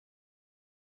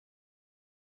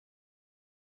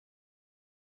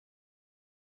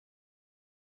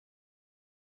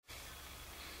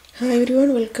Hi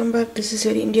everyone, welcome back. This is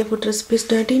your India Food Recipes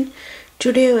 13.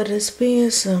 Today our recipe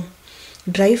is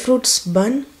dry fruits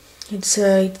bun. It's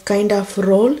a kind of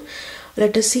roll.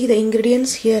 Let us see the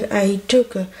ingredients. Here I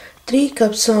took 3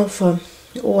 cups of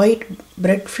white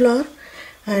bread flour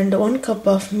and 1 cup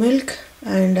of milk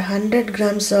and 100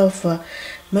 grams of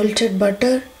melted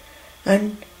butter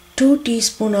and 2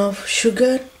 teaspoons of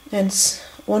sugar and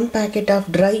 1 packet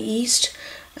of dry yeast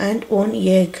and 1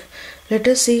 egg. Let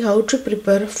us see how to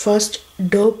prepare first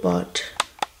dough part.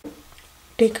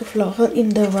 Take a flour in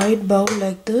the white bowl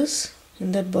like this.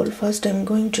 In that bowl first I am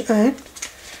going to add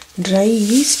dry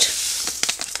yeast,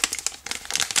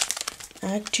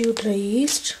 active dry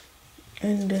yeast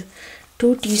and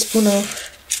 2 teaspoons of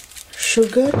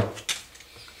sugar.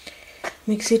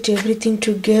 Mix it everything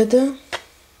together.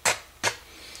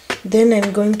 Then I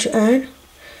am going to add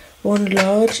 1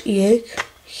 large egg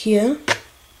here.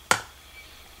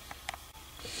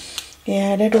 I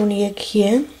added 1 egg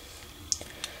here.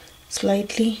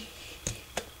 Slightly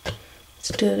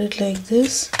stir it like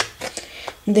this.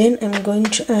 Then I am going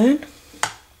to add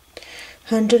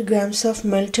 100 grams of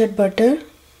melted butter.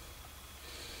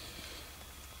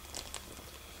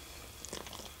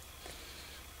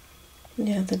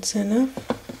 Yeah, that's enough.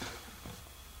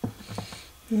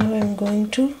 Now I am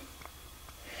going to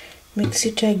mix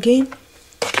it again.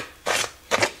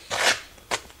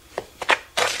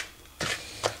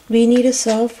 We need a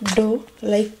soft dough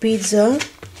like pizza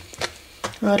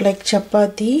or like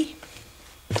chapati.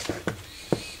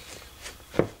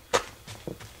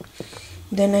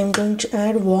 Then I am going to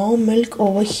add warm milk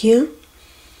over here.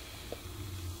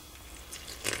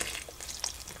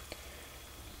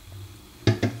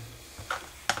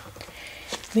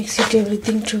 Mix it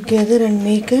everything together and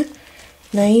make a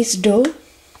nice dough.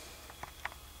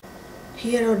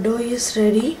 Here our dough is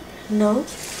ready. Now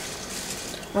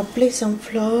apply some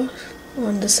flour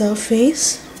on the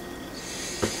surface.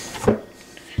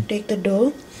 Take the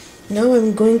dough. Now I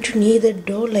am going to knead the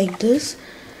dough like this.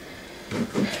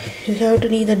 You have to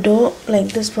knead the dough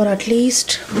like this for at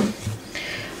least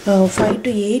 5 to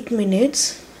 8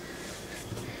 minutes.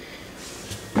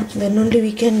 Then only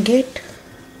we can get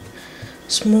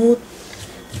smooth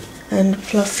and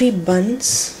fluffy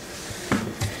buns,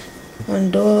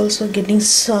 and dough also getting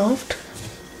soft.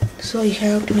 So you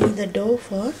have to knead the dough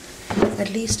for at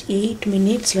least 8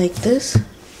 minutes like this.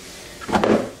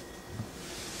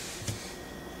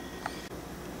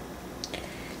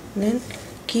 Then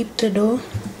keep the dough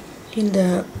in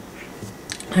the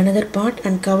another pot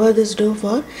and cover this dough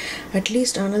for at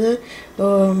least another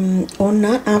 1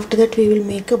 hour. After that we will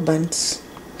make a buns,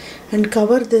 and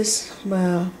cover this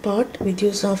pot with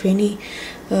use of any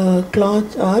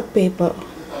cloth or paper.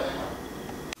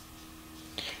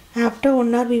 After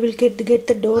 1 hour we will get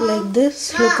the dough like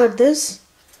this. Look at this.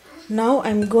 Now I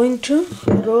am going to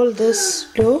roll this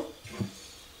dough.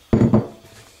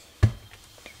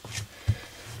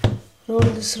 Roll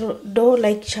this dough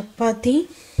like chapati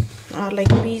or like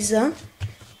pizza.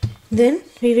 Then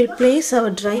we will place our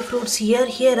dry fruits here.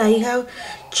 Here I have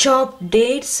chopped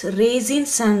dates,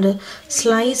 raisins and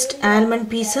sliced almond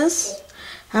pieces.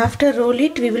 After roll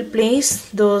it, we will place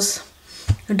those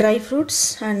dry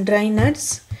fruits and dry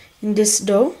nuts in this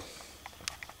dough.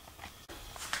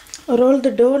 Roll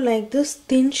the dough like this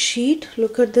thin sheet.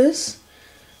 Look at this,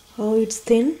 how it's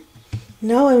thin.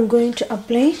 Now I am going to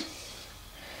apply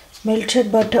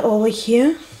melted butter over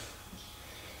here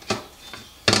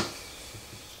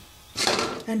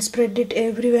and spread it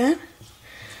everywhere.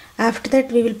 After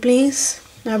that we will place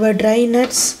our dry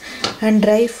nuts and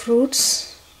dry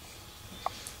fruits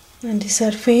on the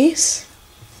surface.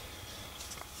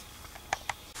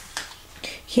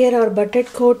 Here our butter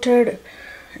coated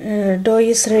dough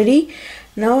is ready.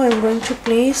 Now I am going to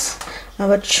place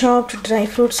our chopped dry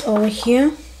fruits over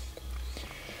here.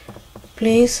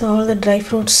 Place all the dry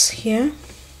fruits here.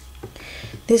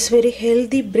 This very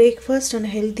healthy breakfast and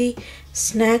healthy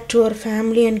snack to our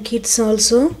family and kids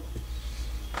also,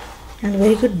 and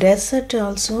very good dessert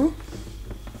also.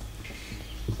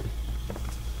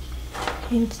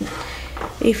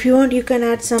 If you want, you can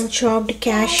add some chopped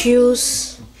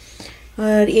cashews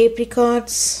or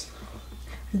apricots,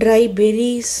 dry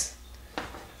berries.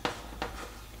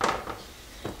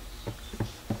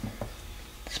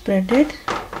 Spread it.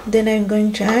 Then I am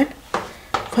going to add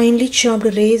finely chopped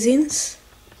raisins.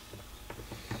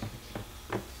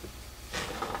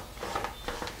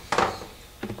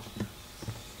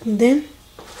 Then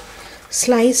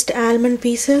sliced almond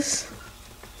pieces.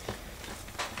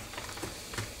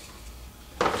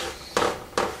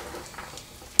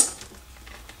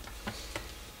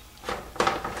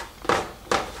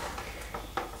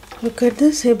 Look at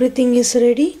this, everything is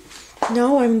ready.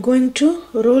 Now I'm going to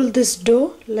roll this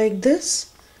dough like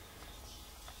this.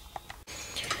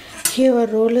 Here our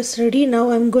roll is ready.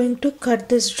 Now I'm going to cut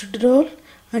this roll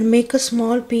and make a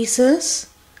small pieces.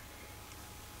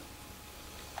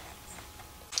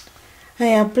 I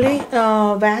apply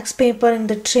wax paper in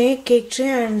the tray, cake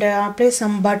tray, and apply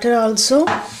some butter also.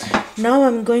 Now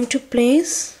I'm going to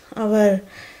place our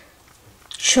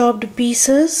chopped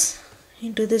pieces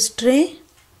into this tray.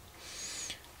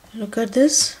 Look at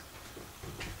this,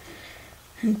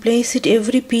 and place it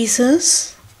every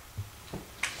pieces.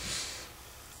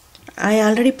 I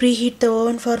already preheat the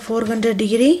oven for 400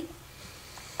 degree.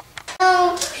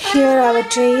 Here our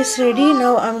tray is ready.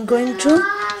 Now I'm going to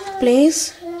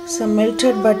place some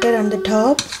melted butter on the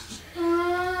top.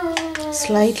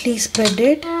 Slightly spread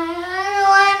it.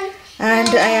 And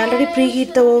I already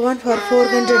preheat the oven for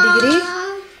 400 degree.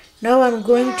 Now I'm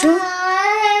going to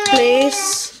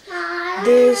place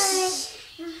this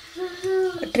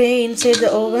tray inside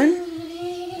the oven.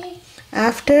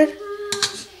 After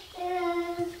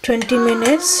 20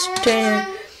 minutes,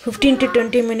 15 to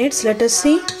 20 minutes, let us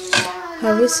see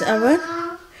how is our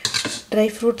dry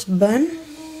fruits bun.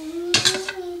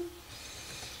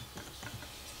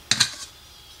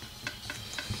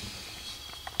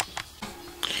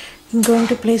 I'm going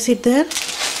to place it there.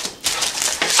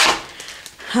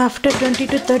 After 20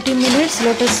 to 30 minutes,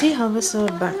 let us see how is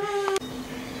our bun.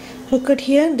 Look at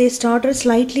here, they started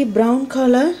slightly brown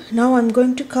color. Now I'm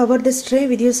going to cover this tray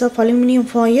with use of aluminum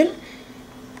foil.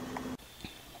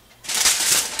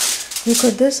 Look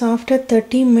at this, after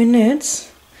 30 minutes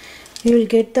you will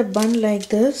get the bun like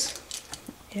this.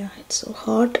 Yeah, it's so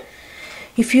hot.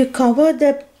 If you cover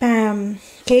the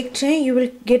cake tray, you will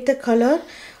get the color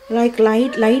like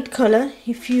light color.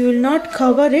 If you will not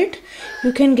cover it,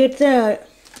 you can get the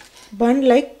bun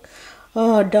like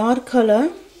dark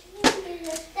color.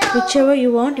 Whichever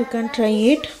you want, you can try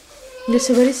it. This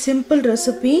is a very simple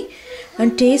recipe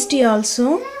and tasty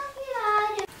also.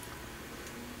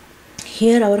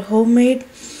 Here our homemade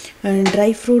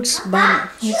dry fruits bun.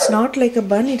 It's not like a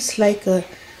bun, it's like a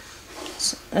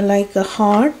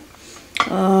heart.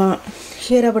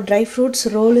 Here our dry fruits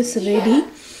roll is ready.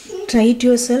 Try it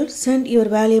yourself. Send your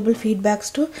valuable feedbacks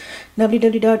to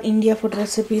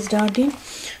www.indiafoodrecipes.in.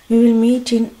 We will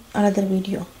meet in another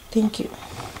video. Thank you.